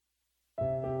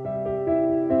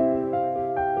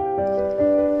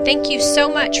Thank you so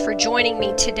much for joining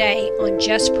me today on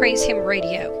Just Praise Him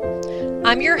Radio.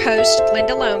 I'm your host,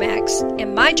 Glenda Lomax,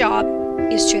 and my job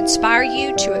is to inspire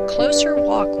you to a closer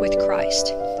walk with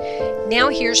Christ. Now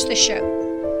here's the show.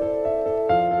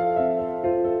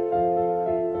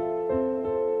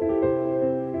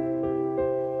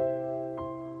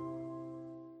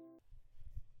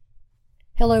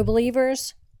 Hello,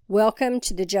 believers. Welcome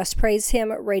to the Just Praise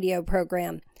Him radio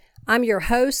program. I'm your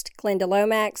host, Glenda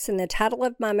Lomax, and the title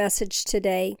of my message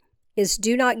today is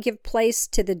Do Not Give Place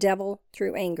to the Devil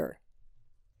Through Anger.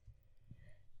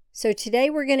 So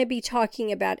today we're going to be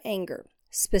talking about anger,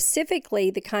 specifically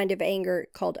the kind of anger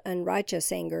called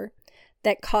unrighteous anger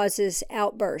that causes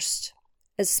outbursts,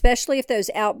 especially if those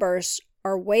outbursts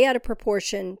are way out of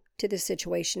proportion to the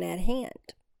situation at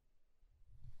hand.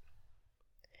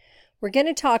 We're going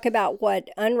to talk about what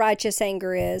unrighteous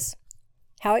anger is,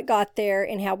 how it got there,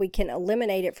 and how we can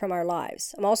eliminate it from our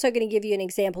lives. I'm also going to give you an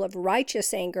example of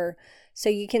righteous anger so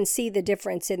you can see the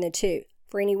difference in the two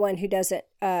for anyone who doesn't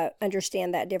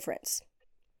understand that difference.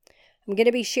 I'm going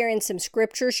to be sharing some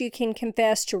scriptures you can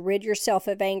confess to rid yourself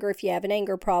of anger if you have an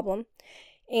anger problem.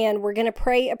 And we're going to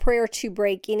pray a prayer to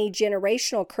break any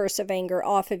generational curse of anger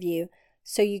off of you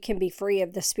so you can be free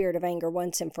of the spirit of anger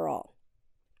once and for all.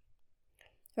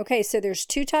 Okay, so there's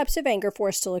two types of anger for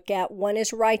us to look at. One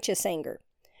is righteous anger.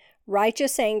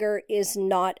 Righteous anger is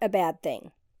not a bad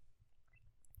thing.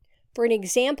 For an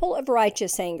example of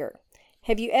righteous anger,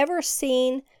 have you ever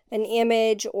seen an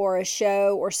image or a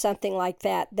show or something like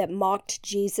that mocked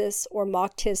Jesus or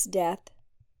mocked his death?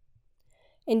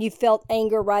 And you felt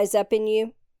anger rise up in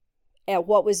you at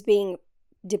what was being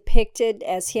depicted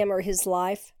as him or his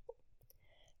life?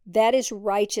 That is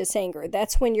righteous anger.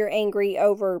 That's when you're angry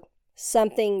over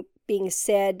something being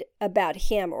said about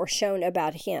him or shown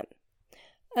about him.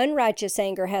 Unrighteous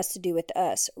anger has to do with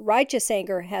us. Righteous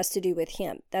anger has to do with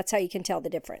him. That's how you can tell the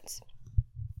difference.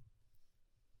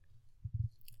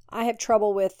 I have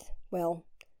trouble with,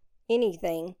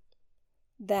 anything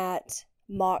that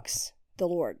mocks the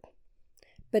Lord,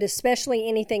 but especially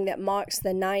anything that mocks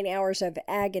the 9 hours of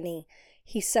agony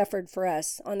he suffered for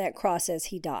us on that cross as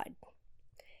he died.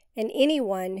 And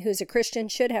anyone who's a Christian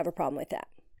should have a problem with that.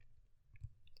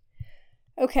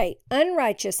 Okay,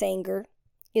 unrighteous anger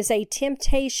is a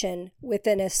temptation with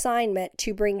an assignment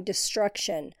to bring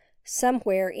destruction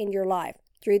somewhere in your life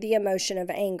through the emotion of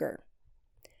anger.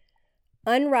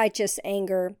 Unrighteous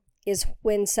anger is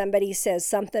when somebody says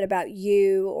something about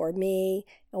you or me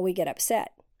and we get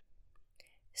upset.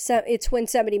 So it's when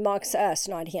somebody mocks us,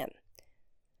 not him.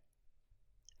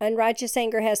 Unrighteous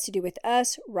anger has to do with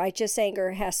us. Righteous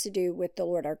anger has to do with the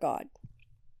Lord our God.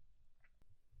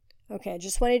 Okay, I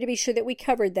just wanted to be sure that we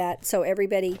covered that so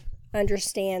everybody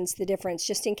understands the difference,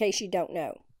 just in case you don't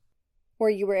know or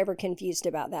you were ever confused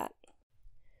about that.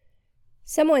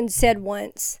 Someone said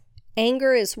once,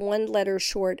 anger is one letter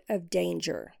short of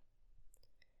danger.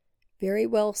 Very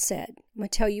well said. I'm going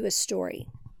to tell you a story.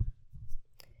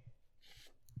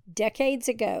 Decades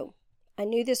ago, I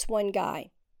knew this one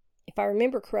guy. If I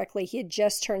remember correctly, he had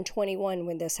just turned 21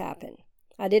 when this happened.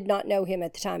 I did not know him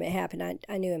at the time it happened.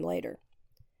 I knew him later.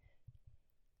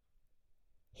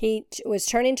 He was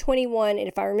turning 21, and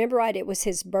if I remember right, it was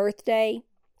his birthday.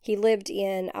 He lived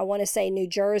in, I want to say, New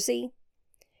Jersey.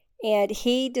 And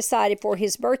he decided for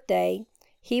his birthday,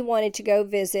 he wanted to go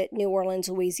visit New Orleans,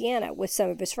 Louisiana with some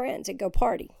of his friends and go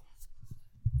party.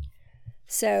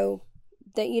 So,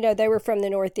 they were from the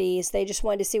Northeast. They just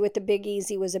wanted to see what the Big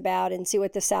Easy was about and see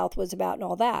what the South was about and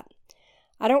all that.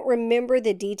 I don't remember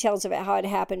the details of how it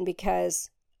happened because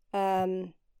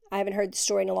I haven't heard the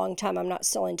story in a long time. I'm not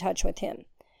still in touch with him.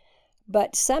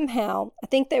 But somehow, I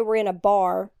think they were in a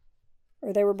bar,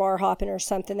 or they were bar hopping or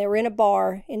something. They were in a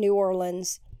bar in New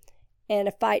Orleans, and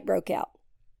a fight broke out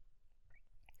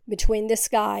between this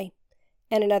guy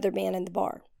and another man in the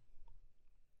bar.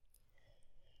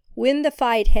 When the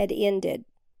fight had ended,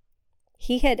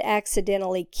 he had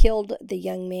accidentally killed the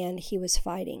young man he was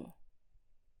fighting.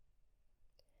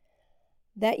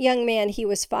 That young man he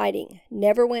was fighting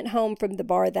never went home from the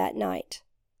bar that night,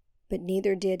 but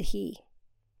neither did he.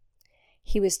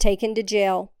 He was taken to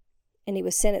jail, and he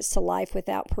was sentenced to life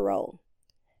without parole.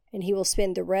 And he will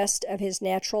spend the rest of his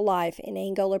natural life in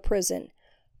Angola prison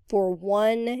for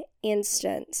one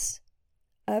instance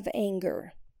of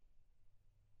anger.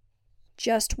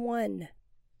 Just one.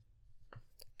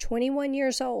 21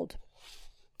 years old.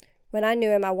 When I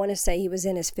knew him, I want to say he was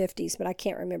in his 50s, but I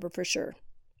can't remember for sure.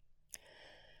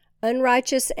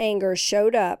 Unrighteous anger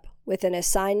showed up with an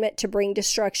assignment to bring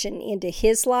destruction into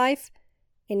his life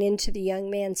and into the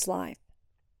young man's life.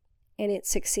 And it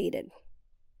succeeded.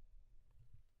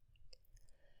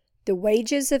 The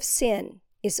wages of sin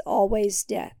is always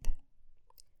death.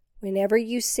 Whenever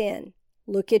you sin,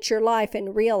 look at your life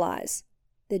and realize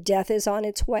that death is on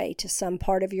its way to some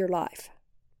part of your life.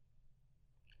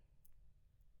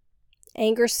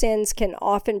 Anger sins can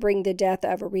often bring the death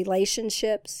of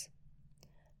relationships.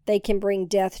 They can bring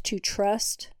death to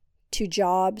trust, to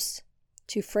jobs,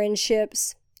 to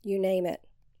friendships, you name it.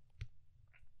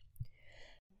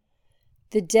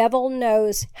 The devil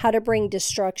knows how to bring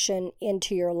destruction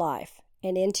into your life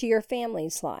and into your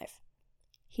family's life.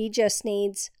 He just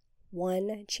needs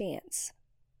one chance.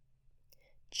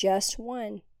 Just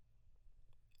one.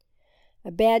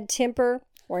 A bad temper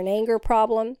or an anger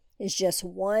problem is just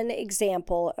one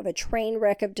example of a train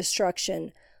wreck of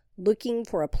destruction looking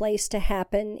for a place to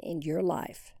happen in your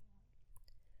life.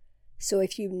 So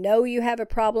if you know you have a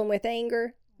problem with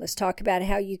anger, let's talk about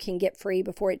how you can get free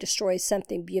before it destroys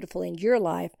something beautiful in your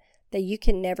life that you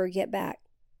can never get back.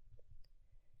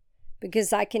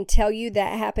 Because I can tell you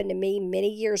that happened to me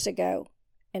many years ago,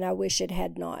 and I wish it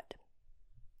had not.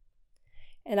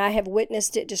 And I have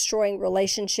witnessed it destroying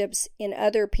relationships in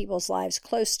other people's lives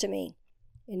close to me,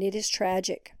 and it is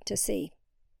tragic to see.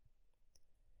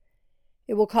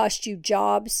 It will cost you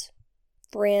jobs,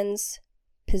 friends,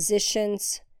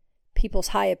 positions, people's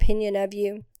high opinion of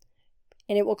you,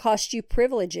 and it will cost you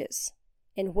privileges.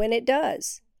 And when it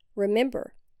does,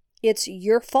 remember, it's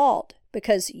your fault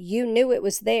because you knew it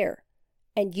was there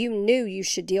and you knew you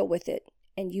should deal with it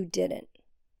and you didn't.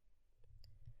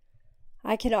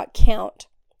 I cannot count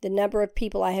the number of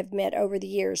people I have met over the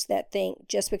years that think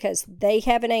just because they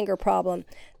have an anger problem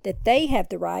that they have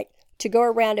the right to go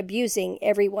around abusing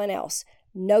everyone else.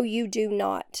 No, you do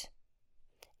not.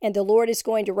 And the Lord is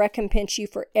going to recompense you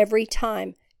for every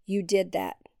time you did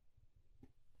that.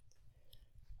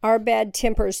 Our bad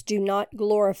tempers do not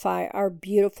glorify our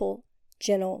beautiful,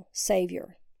 gentle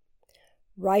Savior.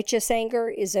 Righteous anger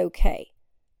is okay.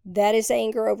 That is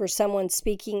anger over someone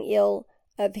speaking ill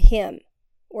of Him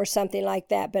or something like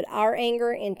that. But our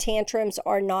anger and tantrums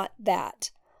are not that.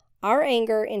 Our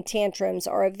anger and tantrums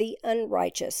are of the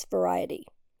unrighteous variety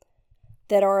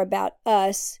that are about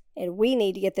us, and we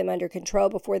need to get them under control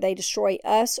before they destroy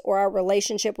us or our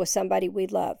relationship with somebody we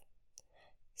love.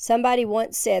 Somebody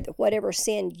once said that whatever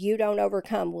sin you don't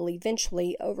overcome will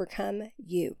eventually overcome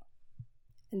you.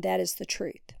 And that is the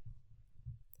truth.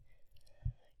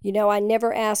 You know, I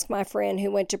never asked my friend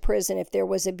who went to prison if there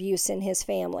was abuse in his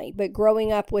family, but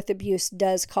growing up with abuse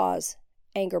does cause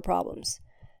anger problems.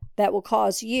 That will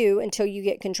cause you, until you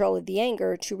get control of the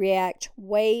anger, to react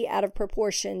way out of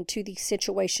proportion to the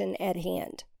situation at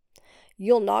hand.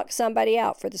 You'll knock somebody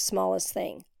out for the smallest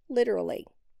thing, literally.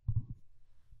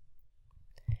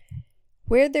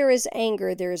 Where there is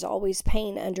anger, there is always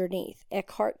pain underneath.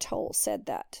 Eckhart Tolle said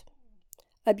that.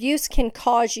 Abuse can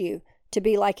cause you to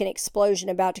be like an explosion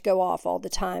about to go off all the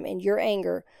time, and your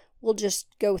anger will just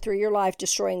go through your life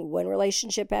destroying one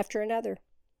relationship after another.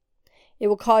 It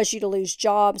will cause you to lose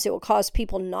jobs. It will cause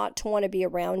people not to want to be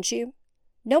around you.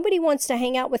 Nobody wants to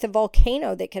hang out with a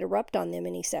volcano that could erupt on them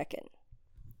any second.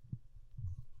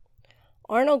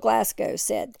 Arnold Glasgow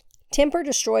said, "Temper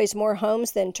destroys more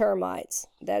homes than termites."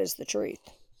 That is the truth.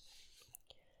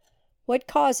 What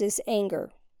causes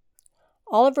anger?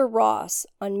 Oliver Ross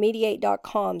on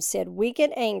Mediate.com said, "We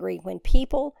get angry when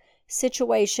people,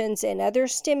 situations, and other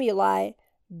stimuli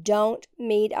don't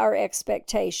meet our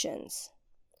expectations."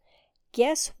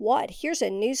 Guess what? Here's a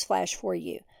newsflash for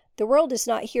you. The world is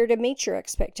not here to meet your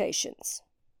expectations.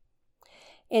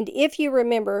 And if you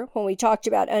remember when we talked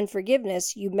about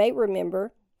unforgiveness, you may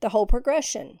remember the whole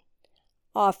progression.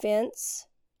 Offense,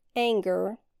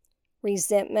 anger,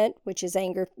 resentment, which is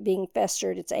anger being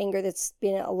festered. It's anger that's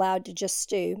been allowed to just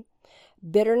stew.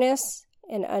 Bitterness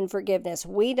and unforgiveness.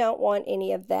 We don't want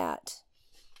any of that.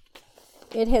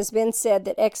 It has been said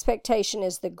that expectation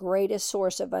is the greatest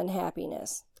source of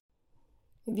unhappiness.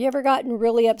 Have you ever gotten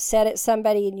really upset at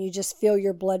somebody and you just feel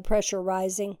your blood pressure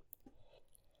rising?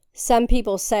 Some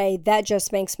people say, that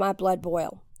just makes my blood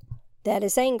boil. That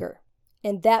is anger.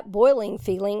 And that boiling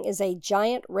feeling is a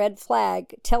giant red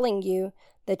flag telling you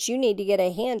that you need to get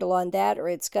a handle on that or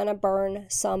it's going to burn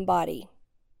somebody.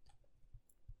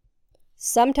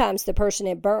 Sometimes the person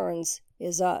it burns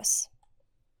is us.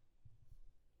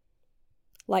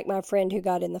 Like my friend who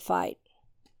got in the fight.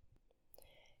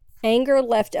 Anger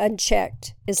left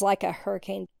unchecked is like a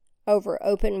hurricane over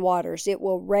open waters. It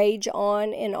will rage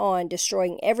on,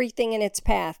 destroying everything in its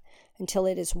path until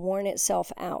it has worn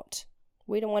itself out.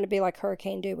 We don't want to be like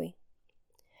hurricane, do we?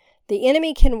 The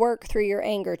enemy can work through your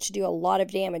anger to do a lot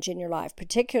of damage in your life,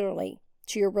 particularly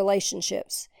to your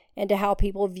relationships and to how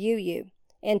people view you,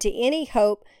 and to any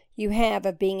hope you have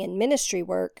of being in ministry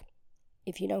work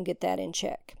if you don't get that in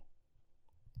check.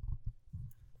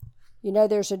 You know,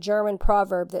 there's a German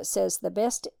proverb that says the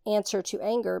best answer to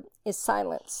anger is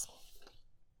silence.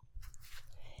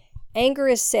 Anger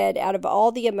is said out of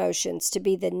all the emotions to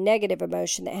be the negative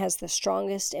emotion that has the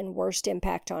strongest and worst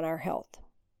impact on our health.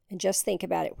 And just think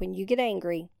about it. When you get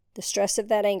angry, the stress of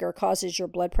that anger causes your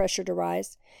blood pressure to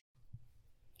rise.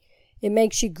 It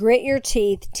makes you grit your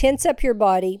teeth, tense up your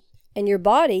body, and your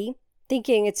body,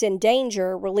 thinking it's in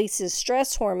danger, releases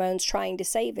stress hormones trying to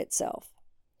save itself.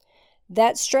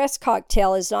 That stress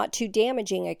cocktail is not too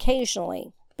damaging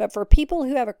occasionally, but for people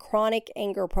who have a chronic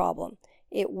anger problem,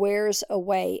 it wears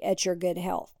away at your good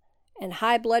health. And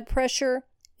high blood pressure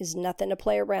is nothing to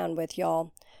play around with,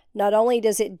 y'all. Not only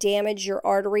does it damage your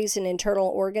arteries and internal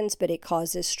organs, but it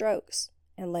causes strokes.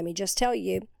 And let me just tell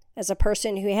you, as a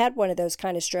person who had one of those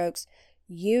kind of strokes,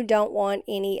 you don't want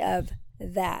any of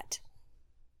that.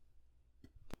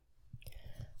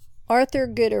 Arthur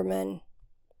Guiterman,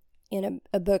 in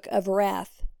a book of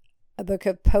Wrath, a book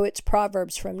of poets'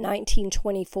 proverbs from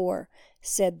 1924,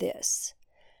 said this: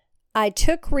 I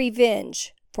took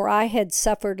revenge, for I had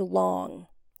suffered long,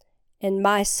 and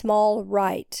my small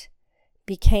right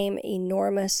became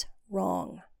enormous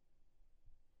wrong.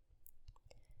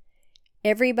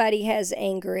 Everybody has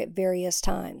anger at various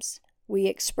times. We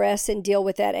express and deal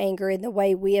with that anger in the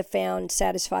way we have found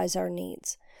satisfies our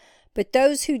needs. But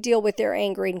those who deal with their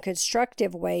anger in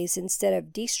constructive ways instead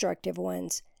of destructive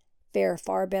ones fare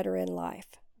far better in life.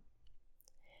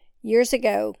 Years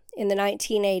ago, in the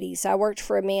 1980s, I worked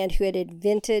for a man who had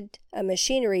invented a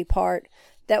machinery part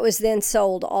that was then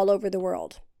sold all over the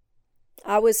world.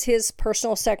 I was his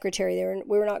personal secretary there.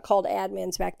 We were not called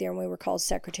admins back there, and we were called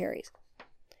secretaries.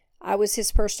 I was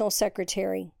his personal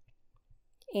secretary,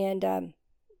 and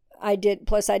I did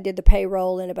the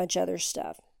payroll and a bunch of other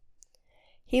stuff.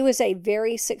 He was a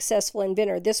very successful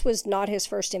inventor. This was not his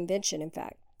first invention, in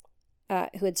fact,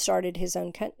 who had started his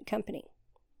own company.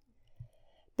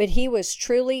 But he was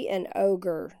truly an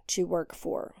ogre to work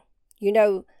for. You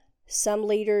know, some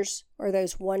leaders are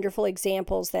those wonderful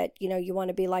examples that, you want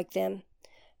to be like them.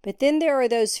 But then there are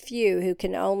those few who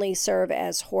can only serve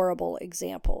as horrible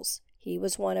examples. He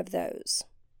was one of those.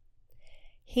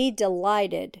 He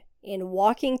delighted in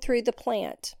walking through the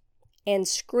plant and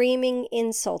screaming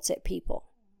insults at people.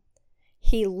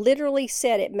 He literally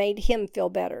said it made him feel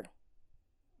better.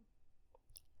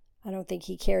 I don't think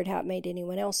he cared how it made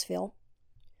anyone else feel.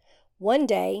 One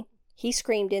day, he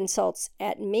screamed insults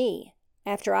at me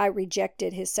after I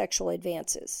rejected his sexual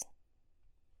advances.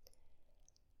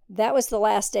 That was the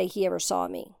last day he ever saw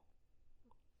me.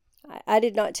 I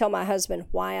did not tell my husband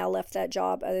why I left that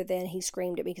job other than he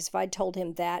screamed at me, because if I'd told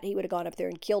him that, he would have gone up there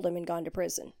and killed him and gone to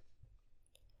prison.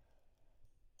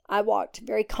 I walked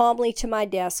very calmly to my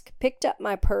desk, picked up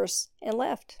my purse, and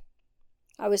left.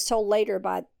 I was told later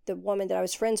by the woman that I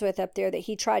was friends with up there that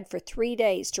he tried for 3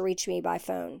 days to reach me by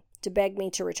phone to beg me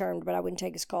to return, but I wouldn't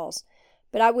take his calls.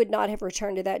 But I would not have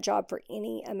returned to that job for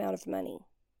any amount of money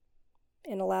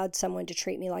and allowed someone to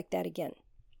treat me like that again.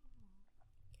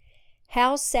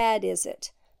 How sad is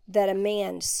it that a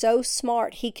man so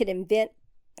smart he could invent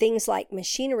things like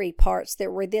machinery parts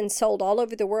that were then sold all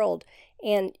over the world,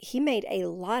 and he made a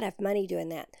lot of money doing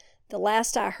that. The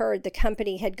last I heard, the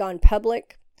company had gone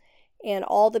public, and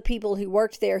all the people who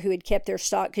worked there who had kept their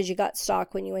stock, because you got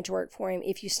stock when you went to work for him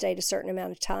if you stayed a certain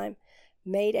amount of time,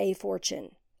 made a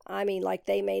fortune. I mean, like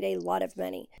they made a lot of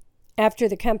money. After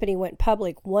the company went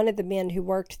public, one of the men who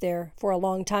worked there for a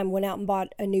long time went out and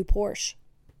bought a new Porsche.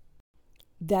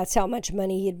 That's how much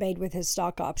money he had made with his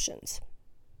stock options.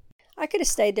 I could have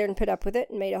stayed there and put up with it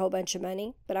and made a whole bunch of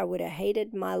money, but I would have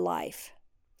hated my life.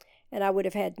 And I would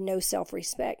have had no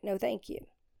self-respect. No, thank you.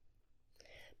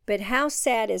 But how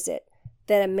sad is it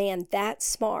that a man that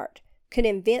smart could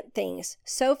invent things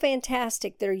so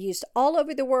fantastic that are used all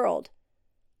over the world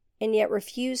and yet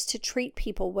refuse to treat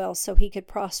people well so he could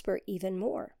prosper even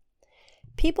more?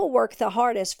 People work the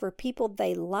hardest for people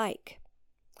they like.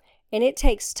 And it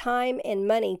takes time and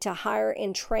money to hire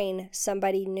and train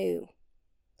somebody new.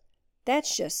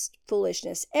 That's just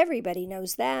foolishness. Everybody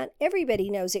knows that. Everybody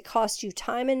knows it costs you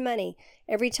time and money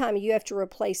every time you have to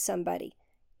replace somebody.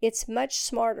 It's much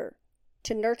smarter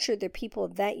to nurture the people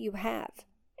that you have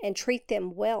and treat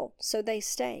them well so they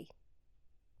stay.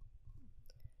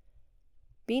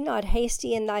 Be not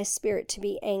hasty in thy spirit to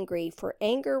be angry, for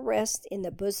anger rests in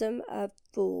the bosom of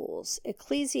fools.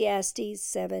 Ecclesiastes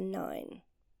 7:9.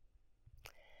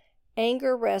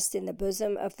 Anger rests in the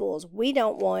bosom of fools. We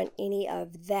don't want any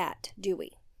of that, do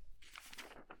we?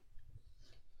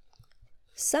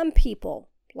 Some people,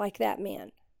 like that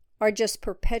man, are just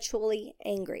perpetually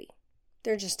angry.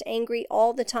 They're just angry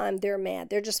all the time. They're mad.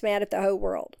 They're just mad at the whole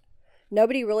world.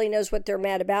 Nobody really knows what they're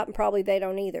mad about, and probably they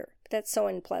don't either. That's so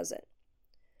unpleasant.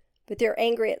 But they're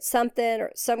angry at something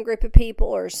or some group of people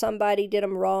or somebody did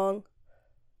them wrong.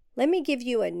 Let me give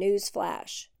you a news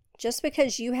flash. Just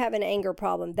because you have an anger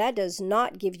problem, that does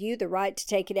not give you the right to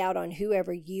take it out on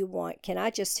whoever you want. Can I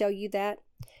just tell you that?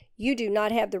 You do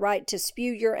not have the right to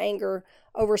spew your anger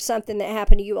over something that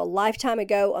happened to you a lifetime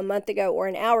ago, a month ago, or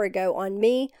an hour ago on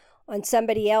me, on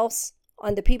somebody else,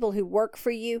 on the people who work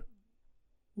for you.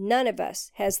 None of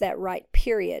us has that right,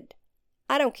 period.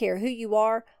 I don't care who you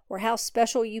are or how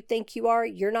special you think you are.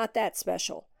 You're not that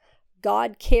special.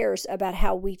 God cares about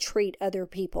how we treat other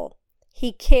people.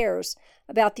 He cares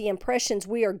about the impressions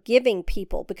we are giving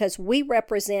people because we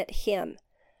represent Him.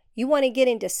 You want to get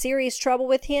into serious trouble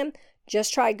with Him?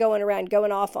 Just try going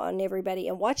off on everybody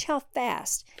and watch how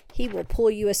fast He will pull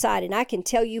you aside. And I can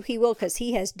tell you He will because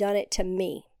He has done it to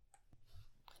me.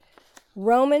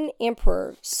 Roman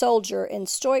emperor, soldier, and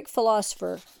Stoic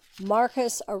philosopher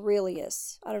Marcus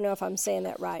Aurelius, I don't know if I'm saying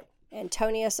that right,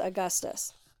 Antonius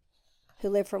Augustus, who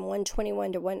lived from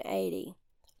 121 to 180,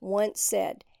 once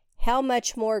said, "How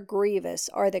much more grievous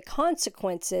are the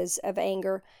consequences of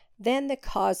anger than the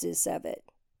causes of it."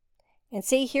 And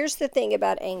see, here's the thing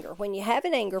about anger. When you have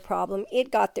an anger problem,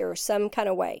 it got there some kind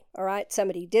of way, all right?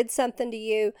 Somebody did something to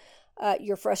you.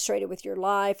 You're frustrated with your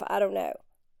life. I don't know.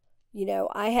 You know,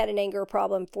 I had an anger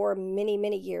problem for many,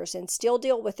 many years and still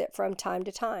deal with it from time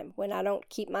to time when I don't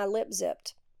keep my lip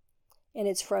zipped. And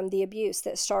it's from the abuse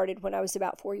that started when I was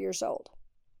about 4 years old.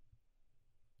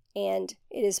 And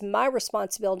it is my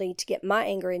responsibility to get my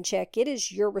anger in check. It is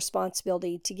your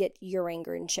responsibility to get your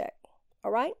anger in check.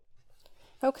 All right?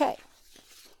 Okay.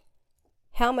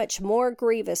 How much more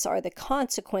grievous are the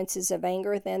consequences of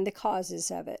anger than the causes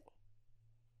of it?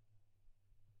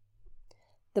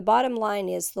 The bottom line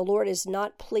is the Lord is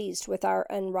not pleased with our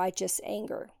unrighteous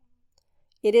anger.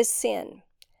 It is sin.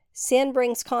 Sin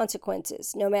brings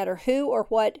consequences. No matter who or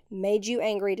what made you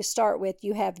angry to start with,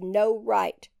 you have no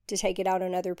right to take it out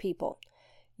on other people.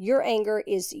 Your anger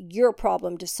is your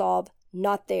problem to solve,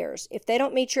 not theirs. If they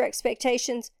don't meet your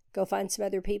expectations, go find some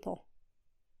other people.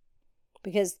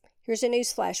 Because here's a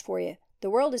news flash for you. The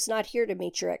world is not here to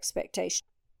meet your expectations.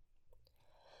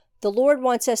 The Lord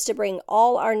wants us to bring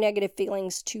all our negative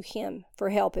feelings to Him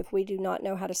for help if we do not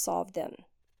know how to solve them.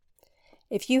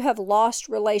 If you have lost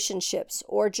relationships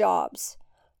or jobs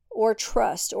or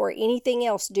trust or anything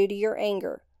else due to your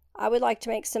anger, I would like to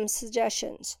make some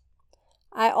suggestions.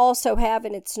 I also have,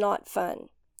 and it's not fun.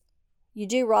 You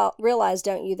do realize,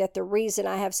 don't you, that the reason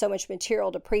I have so much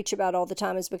material to preach about all the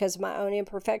time is because of my own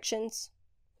imperfections?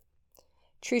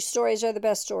 True stories are the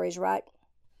best stories, right?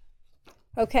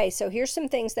 Okay, so here's some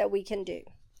things that we can do.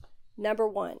 Number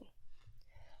 1,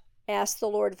 ask the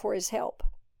Lord for His help.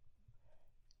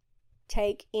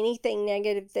 Take anything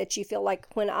negative that you feel like.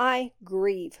 When I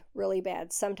grieve really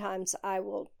bad, sometimes I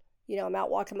will, I'm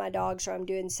out walking my dogs or I'm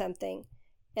doing something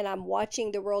and I'm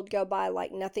watching the world go by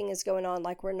like nothing is going on,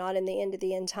 like we're not in the end of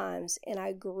the end times, and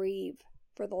I grieve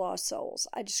for the lost souls.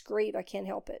 I just grieve. I can't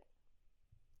help it.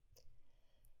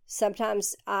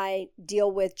 Sometimes I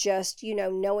deal with just,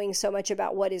 knowing so much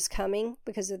about what is coming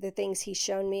because of the things He's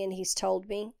shown me and He's told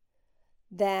me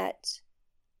that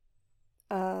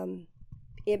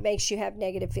it makes you have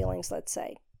negative feelings, let's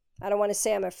say. I don't want to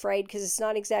say I'm afraid because it's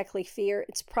not exactly fear.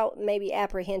 It's maybe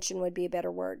apprehension would be a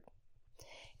better word.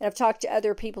 And I've talked to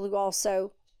other people who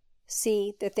also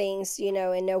see the things,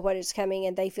 and know what is coming,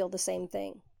 and they feel the same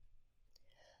thing.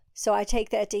 So I take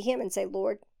that to Him and say,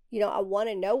 Lord, I want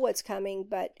to know what's coming,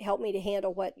 but help me to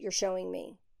handle what You're showing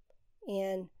me.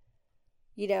 And,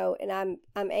 and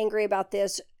I'm angry about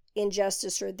this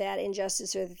injustice or that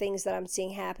injustice or the things that I'm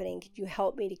seeing happening. Could You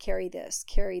help me to carry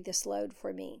this load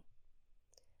for me?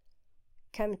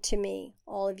 Come to me,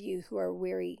 all of you who are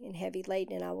weary and heavy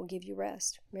laden, and I will give you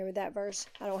rest. Remember that verse?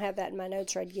 I don't have that in my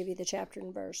notes, or I'd give you the chapter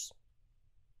and verse.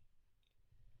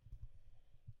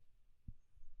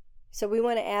 So we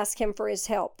want to ask Him for His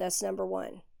help. That's number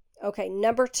 1. Okay,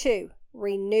 number 2,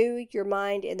 renew your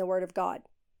mind in the Word of God.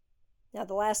 Now,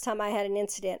 the last time I had an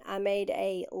incident, I made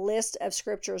a list of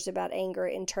scriptures about anger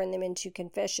and turned them into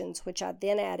confessions, which I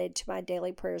then added to my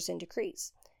daily prayers and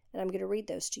decrees. And I'm going to read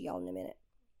those to y'all in a minute.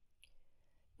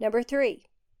 Number 3,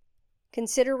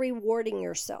 consider rewarding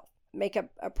yourself. Make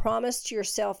a promise to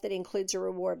yourself that includes a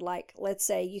reward. Like, let's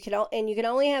say, you can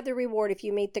only have the reward if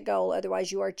you meet the goal.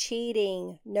 Otherwise, you are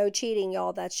cheating. No cheating,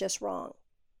 y'all. That's just wrong.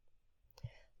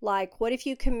 Like, what if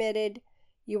you committed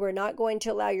you were not going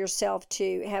to allow yourself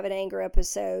to have an anger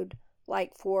episode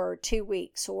like for 2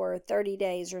 weeks or 30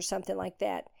 days or something like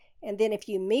that, And then if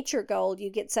you meet your goal, you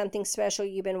get something special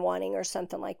you've been wanting or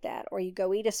something like that. Or you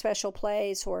go eat a special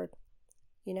place or,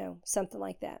 something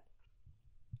like that.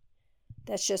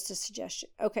 That's just a suggestion.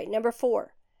 Okay, number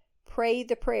 4, pray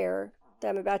the prayer that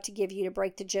I'm about to give you to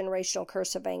break the generational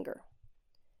curse of anger.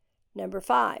 Number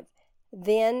 5,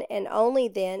 then and only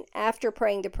then, after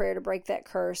praying the prayer to break that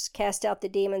curse, cast out the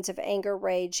demons of anger,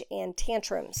 rage, and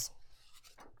tantrums.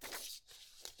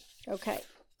 Okay,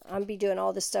 I'm going to be doing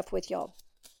all this stuff with y'all,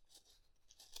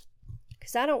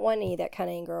 because I don't want any of that kind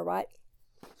of anger, all right?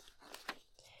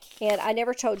 And I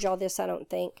never told y'all this, I don't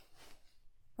think.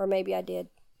 Or maybe I did.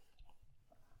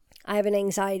 I have an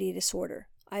anxiety disorder.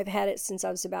 I've had it since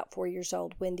I was about 4 years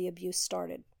old when the abuse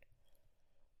started.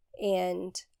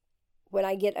 And when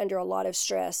I get under a lot of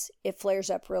stress, it flares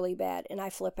up really bad and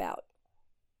I flip out.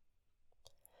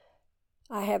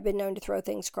 I have been known to throw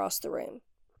things across the room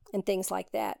and things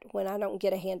like that when I don't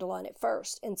get a handle on it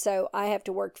first. And so I have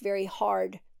to work very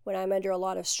hard when I'm under a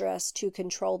lot of stress to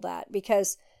control that,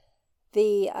 because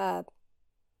the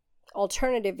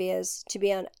alternative is to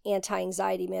be on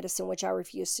anti-anxiety medicine, which I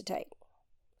refuse to take.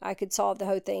 I could solve the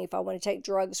whole thing if I want to take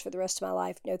drugs for the rest of my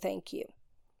life. No, thank you.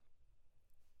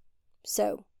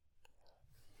 So,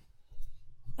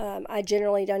 I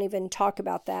generally don't even talk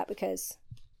about that because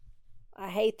I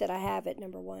hate that I have it,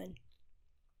 number 1.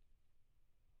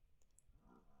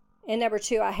 And number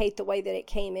 2, I hate the way that it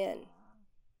came in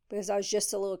because I was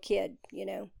just a little kid,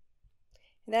 And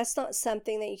that's not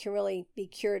something that you can really be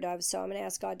cured of, so I'm going to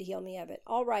ask God to heal me of it.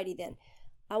 Alrighty then.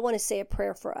 I want to say a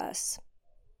prayer for us.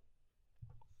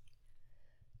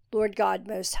 Lord God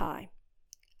Most High,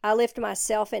 I lift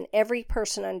myself and every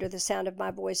person under the sound of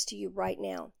my voice to you right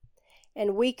now,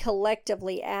 and we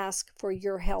collectively ask for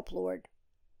your help, Lord.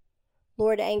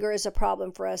 Lord, anger is a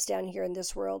problem for us down here in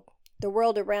this world. The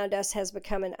world around us has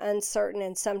become an uncertain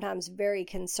and sometimes very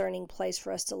concerning place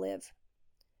for us to live.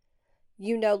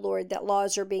 You know, Lord, that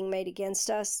laws are being made against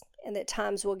us and that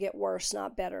times will get worse,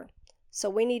 not better. So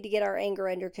we need to get our anger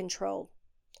under control.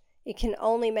 It can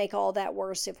only make all that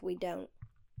worse if we don't.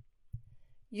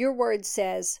 Your word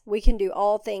says we can do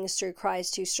all things through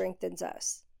Christ who strengthens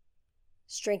us.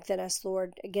 Strengthen us,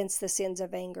 Lord, against the sins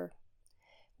of anger.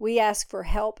 We ask for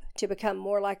help to become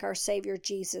more like our Savior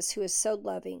Jesus, who is so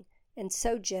loving and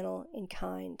so gentle and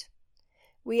kind.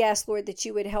 We ask, Lord, that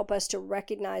you would help us to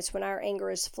recognize when our anger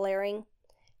is flaring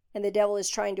and the devil is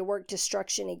trying to work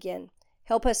destruction again.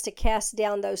 Help us to cast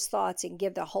down those thoughts and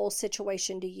give the whole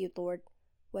situation to you, Lord,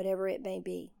 whatever it may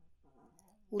be.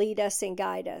 Lead us and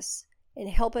guide us and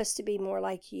help us to be more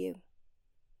like you.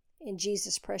 In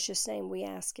Jesus' precious name we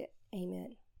ask it.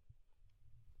 Amen.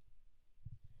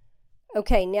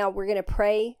 Okay, now we're going to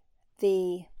pray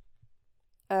the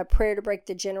prayer to break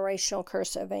the generational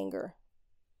curse of anger.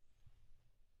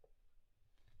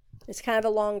 It's kind of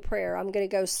a long prayer. I'm going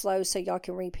to go slow so y'all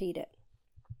can repeat it.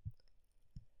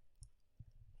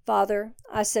 Father,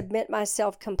 I submit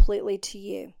myself completely to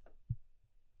you.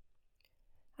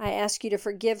 I ask you to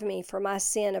forgive me for my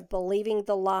sin of believing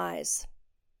the lies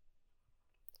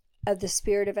of the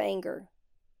spirit of anger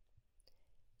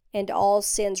and all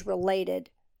sins related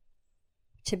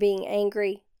to being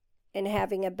angry and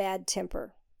having a bad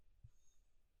temper.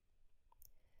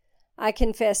 I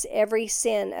confess every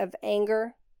sin of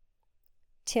anger,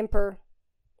 temper,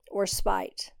 or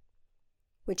spite,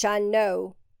 which I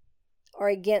know are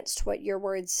against what your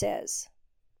word says.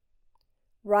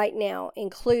 Right now,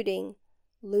 including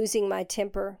losing my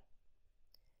temper,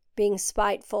 being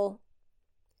spiteful,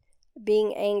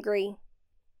 being angry,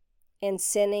 and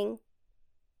sinning,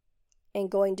 and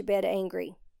going to bed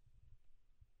angry.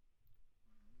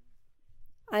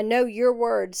 I know your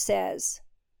word says,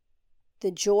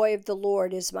 the joy of the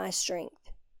Lord is my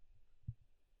strength.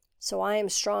 So I am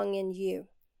strong in you.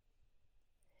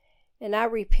 And I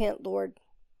repent, Lord.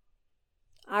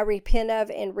 I repent of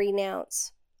and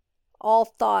renounce all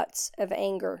thoughts of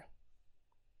anger,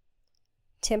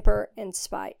 temper, and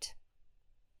spite.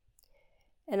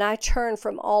 And I turn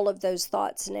from all of those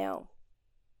thoughts now.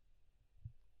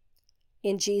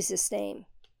 In Jesus' name.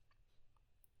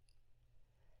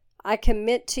 I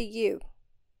commit to you.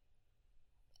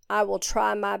 I will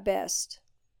try my best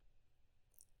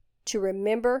to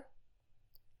remember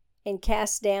and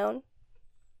cast down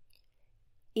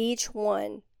each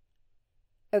one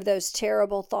of those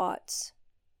terrible thoughts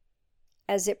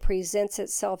as it presents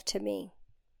itself to me.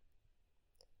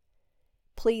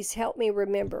 Please help me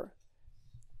remember,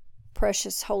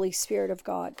 precious Holy Spirit of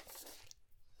God,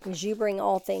 as you bring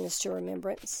all things to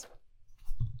remembrance.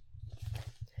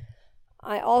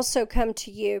 I also come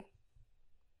to you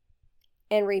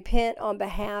and repent on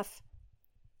behalf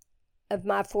of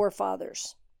my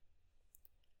forefathers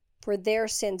for their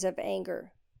sins of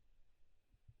anger,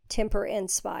 temper, and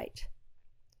spite,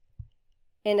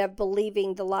 and of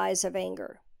believing the lies of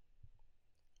anger,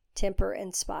 temper,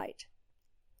 and spite,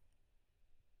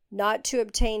 not to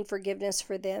obtain forgiveness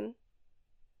for them,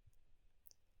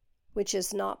 which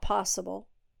is not possible,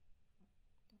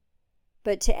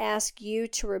 but to ask you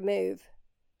to remove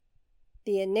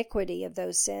the iniquity of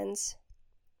those sins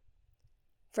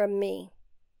from me.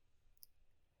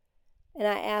 And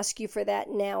I ask you for that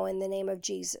now in the name of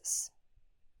Jesus.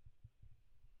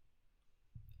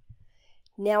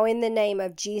 Now in the name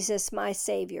of Jesus, my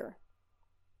Savior,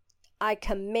 I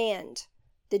command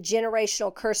the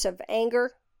generational curse of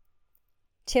anger,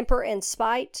 temper, and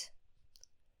spite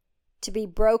to be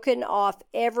broken off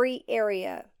every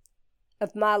area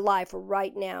of my life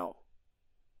right now.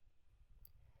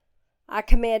 I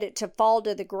command it to fall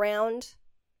to the ground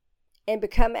and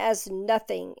become as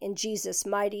nothing in Jesus'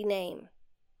 mighty name.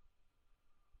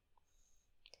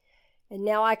 And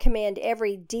now I command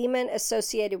every demon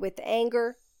associated with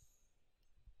anger,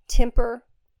 temper,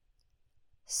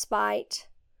 spite,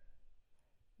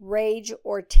 rage,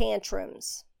 or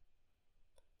tantrums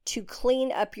to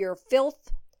clean up your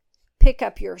filth, pick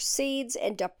up your seeds,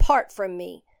 and depart from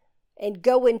me, and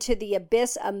go into the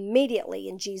abyss immediately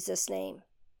in Jesus' name.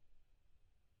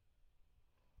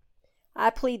 I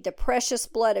plead the precious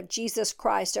blood of Jesus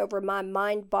Christ over my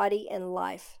mind, body, and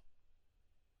life.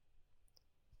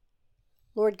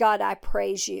 Lord God, I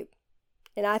praise you,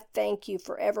 and I thank you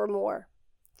forevermore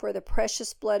for the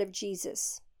precious blood of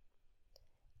Jesus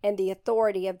and the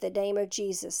authority of the name of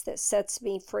Jesus that sets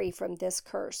me free from this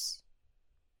curse.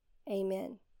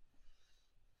 Amen.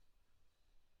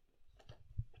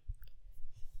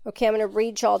 Okay, I'm going to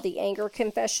read y'all the anger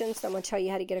confessions. I'm going to tell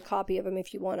you how to get a copy of them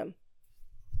if you want them.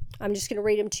 I'm just going to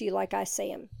read them to you like I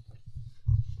say them.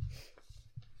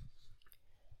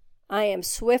 I am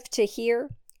swift to hear,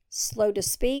 slow to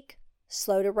speak,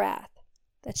 slow to wrath.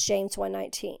 That's James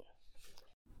 1:19.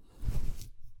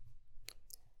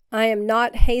 I am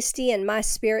not hasty in my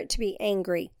spirit to be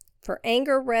angry, for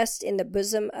anger rests in the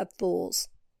bosom of fools.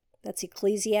 That's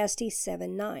Ecclesiastes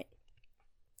 7:9.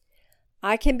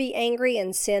 I can be angry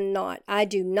and sin not. I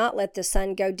do not let the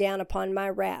sun go down upon my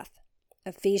wrath.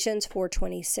 Ephesians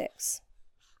 4:26.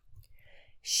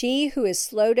 She who is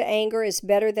slow to anger is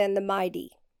better than the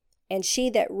mighty, and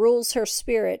she that rules her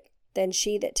spirit than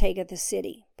she that taketh a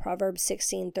city. Proverbs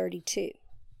 16:32.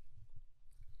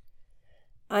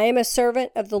 I am a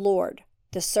servant of the Lord.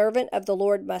 The servant of the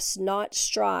Lord must not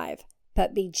strive,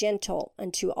 but be gentle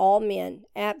unto all men,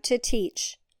 apt to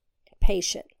teach,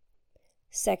 patient.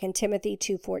 2 Timothy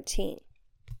 2:14.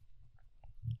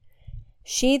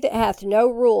 She that hath no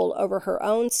rule over her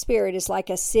own spirit is like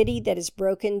a city that is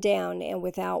broken down and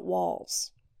without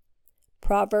walls.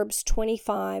 Proverbs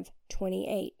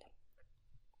 25:28.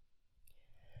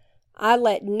 I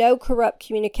let no corrupt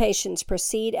communications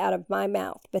proceed out of my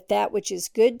mouth, but that which is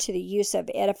good to the use of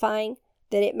edifying,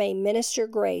 that it may minister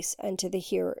grace unto the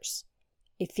hearers.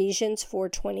 Ephesians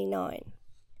 4:29.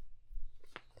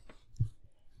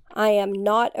 I am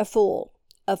not a fool.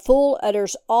 A fool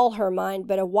utters all her mind,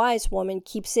 but a wise woman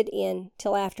keeps it in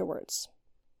till afterwards.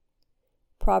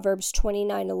 Proverbs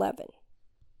 29:11.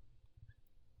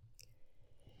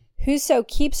 Whoso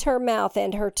keeps her mouth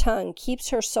and her tongue keeps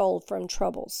her soul from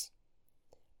troubles.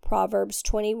 Proverbs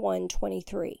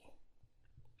 21:23.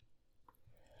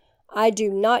 I do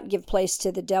not give place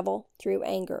to the devil through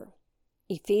anger.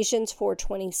 Ephesians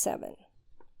 4:27.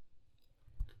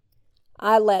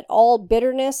 I let all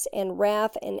bitterness and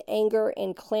wrath and anger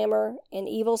and clamor and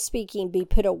evil speaking be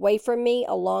put away from me,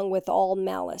 along with all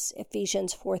malice.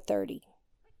 Ephesians 4:30.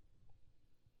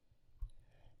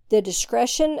 The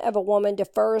discretion of a woman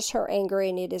defers her anger,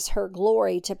 and it is her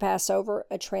glory to pass over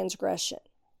a transgression.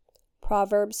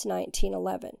 Proverbs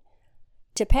 19:11.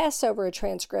 To pass over a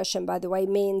transgression, by the way,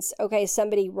 means, okay,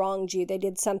 somebody wronged you, they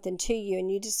did something to you,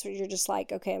 and you're just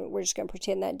like, okay, we're just going to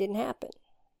pretend that didn't happen.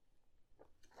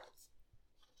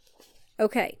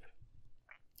 Okay,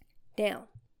 now,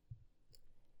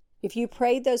 if you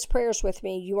prayed those prayers with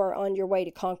me, you are on your way to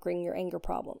conquering your anger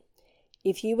problem.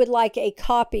 If you would like a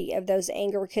copy of those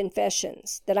anger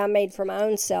confessions that I made for my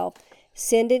own self,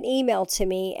 send an email to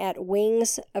me at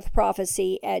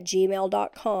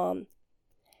wingsofprophecy@gmail.com,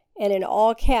 and in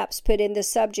all caps put in the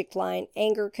subject line,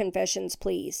 anger confessions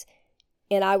please,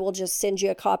 and I will just send you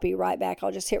a copy right back.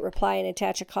 I'll just hit reply and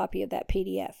attach a copy of that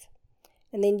PDF.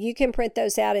 And then you can print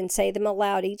those out and say them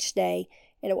aloud each day,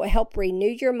 and it will help renew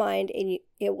your mind, and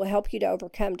it will help you to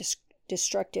overcome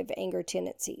destructive anger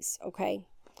tendencies, okay?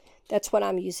 That's what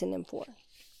I'm using them for.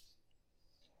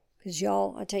 Because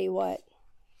y'all, I tell you what,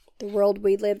 The world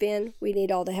we live in, we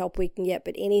need all the help we can get.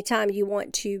 But anytime you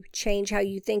want to change how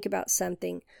you think about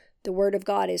something, the Word of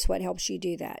God is what helps you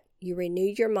do that. You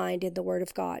renew your mind in the Word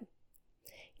of God.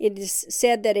 It is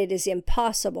said that it is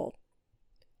impossible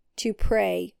to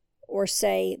pray or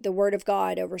say the Word of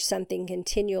God over something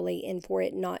continually and for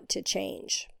it not to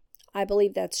change. I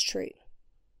believe that's true.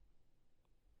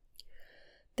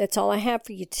 That's all I have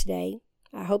for you today.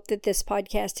 I hope that this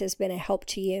podcast has been a help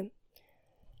to you.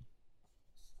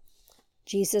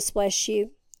 Jesus bless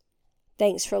you.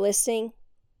 Thanks for listening.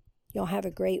 You'll have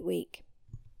a great week.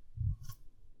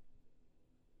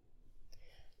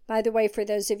 By the way, for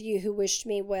those of you who wished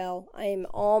me well, I am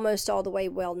almost all the way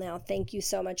well now. Thank you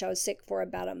so much. I was sick for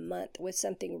about a month with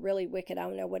something really wicked. I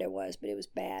don't know what it was, but it was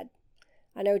bad.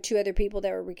 I know 2 other people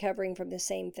that were recovering from the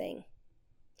same thing.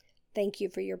 Thank you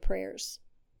for your prayers.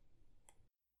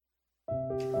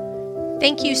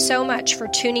 Thank you so much for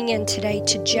tuning in today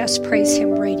to Just Praise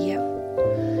Him Radio.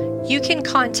 You can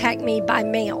contact me by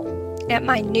mail at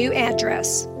my new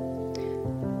address,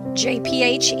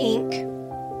 JPH Inc.,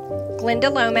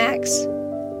 Glenda Lomax,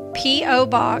 P.O.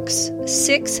 Box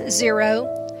 60,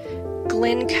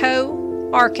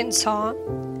 Glencoe, Arkansas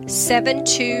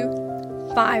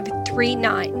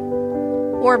 72539,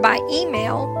 or by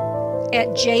email at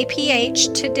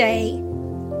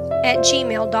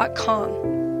jphtoday@gmail.com.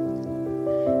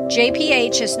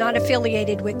 JPH is not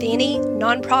affiliated with any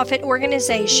nonprofit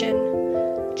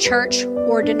organization, church,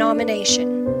 or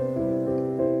denomination.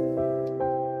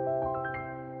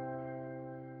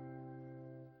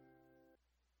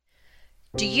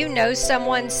 Do you know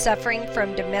someone suffering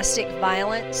from domestic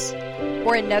violence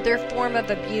or another form of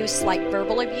abuse like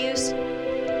verbal abuse?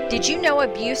 Did you know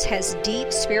abuse has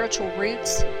deep spiritual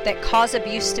roots that cause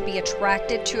abuse to be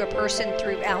attracted to a person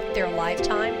throughout their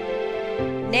lifetime?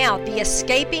 Now, the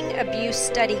Escaping Abuse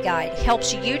Study Guide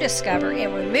helps you discover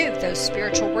and remove those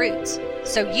spiritual roots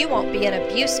so you won't be an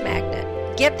abuse magnet.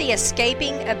 Get the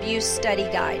Escaping Abuse Study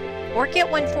Guide or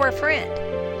get one for a friend.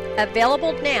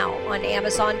 Available now on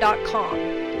Amazon.com.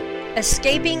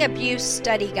 Escaping Abuse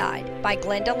Study Guide by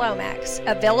Glenda Lomax.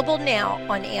 Available now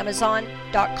on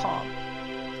Amazon.com.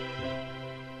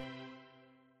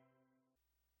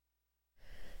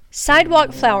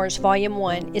 Sidewalk Flowers Volume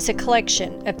 1 is a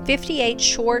collection of 58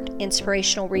 short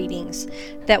inspirational readings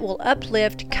that will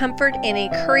uplift, comfort, and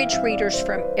encourage readers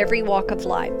from every walk of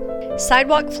life.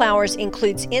 Sidewalk Flowers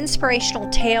includes inspirational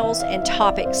tales and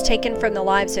topics taken from the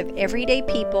lives of everyday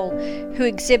people who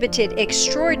exhibited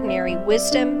extraordinary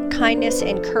wisdom, kindness,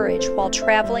 and courage while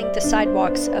traveling the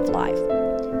sidewalks of life.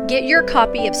 Get your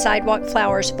copy of Sidewalk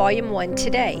Flowers Volume 1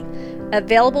 today,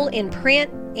 available in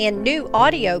print and new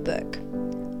audiobook.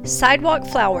 Sidewalk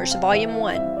Flowers Volume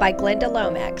 1 by Glenda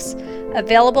Lomax,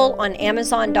 available on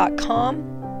Amazon.com,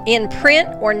 in print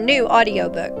or new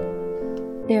audiobook.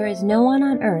 There is no one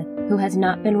on earth who has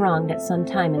not been wronged at some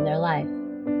time in their life.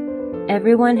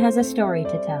 Everyone has a story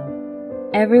to tell.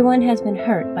 Everyone has been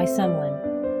hurt by someone.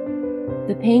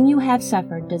 The pain you have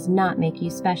suffered does not make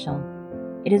you special.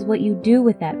 It is what you do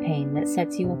with that pain that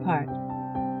sets you apart.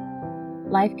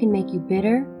 Life can make you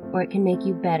bitter or it can make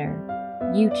you better.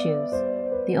 You choose.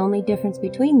 The only difference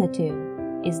between the two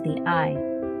is the I.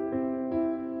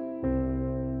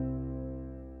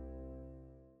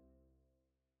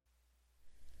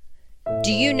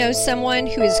 Do you know someone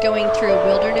who is going through a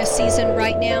wilderness season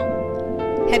right now?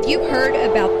 Have you heard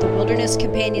about the Wilderness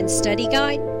Companion Study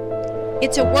Guide?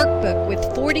 It's a workbook with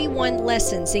 41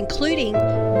 lessons, including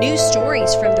new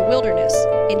stories from the wilderness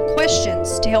and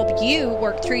questions to help you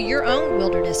work through your own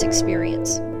wilderness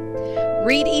experience.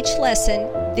 Read each lesson,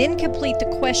 then complete the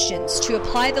questions to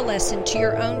apply the lesson to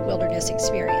your own wilderness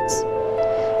experience.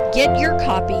 Get your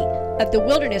copy of the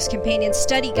Wilderness Companion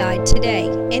Study Guide today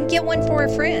and get one for a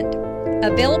friend.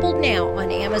 Available now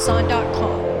on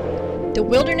Amazon.com. The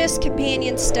Wilderness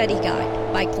Companion Study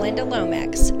Guide by Glenda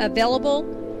Lomax, available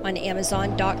on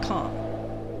Amazon.com.